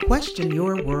Question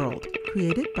Your World,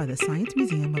 created by the Science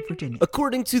Museum of Virginia.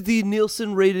 According to the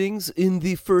Nielsen ratings, in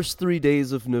the first 3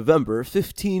 days of November,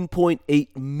 15.8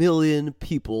 million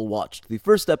people watched the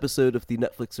first episode of the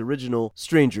Netflix original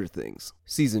Stranger Things,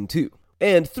 Season 2.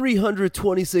 And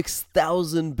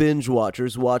 326,000 binge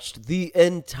watchers watched the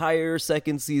entire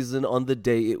second season on the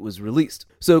day it was released.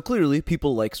 So clearly,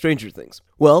 people like Stranger Things.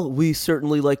 Well, we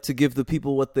certainly like to give the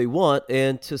people what they want,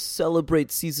 and to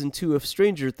celebrate Season 2 of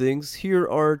Stranger Things, here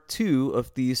are 2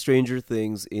 of the Stranger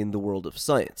Things in the world of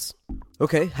science.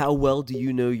 Okay, how well do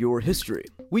you know your history?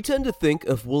 We tend to think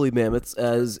of woolly mammoths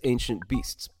as ancient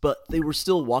beasts, but they were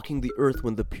still walking the earth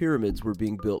when the pyramids were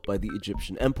being built by the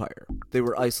Egyptian Empire. They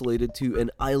were isolated to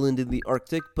an island in the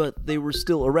Arctic, but they were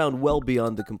still around well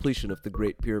beyond the completion of the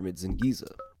Great Pyramids in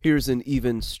Giza. Here's an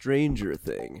even stranger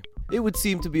thing. It would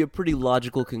seem to be a pretty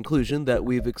logical conclusion that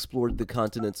we've explored the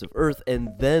continents of Earth and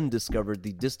then discovered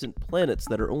the distant planets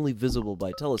that are only visible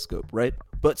by telescope, right?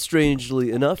 But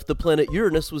strangely enough, the planet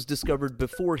Uranus was discovered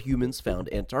before humans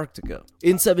found Antarctica.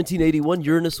 In 1781,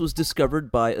 Uranus was discovered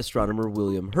by astronomer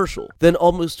William Herschel. Then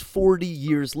almost 40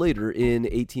 years later, in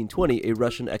 1820, a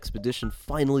Russian expedition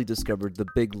finally discovered the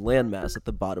big landmass at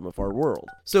the bottom of our world.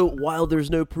 So while there's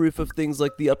no proof of things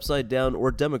like the Upside Down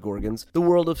or Demogorgons, the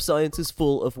world of science is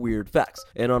full of weird facts.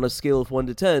 And on a scale of 1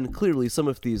 to 10, clearly some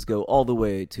of these go all the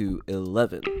way to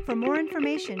 11. For more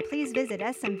information, please visit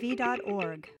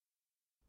smv.org.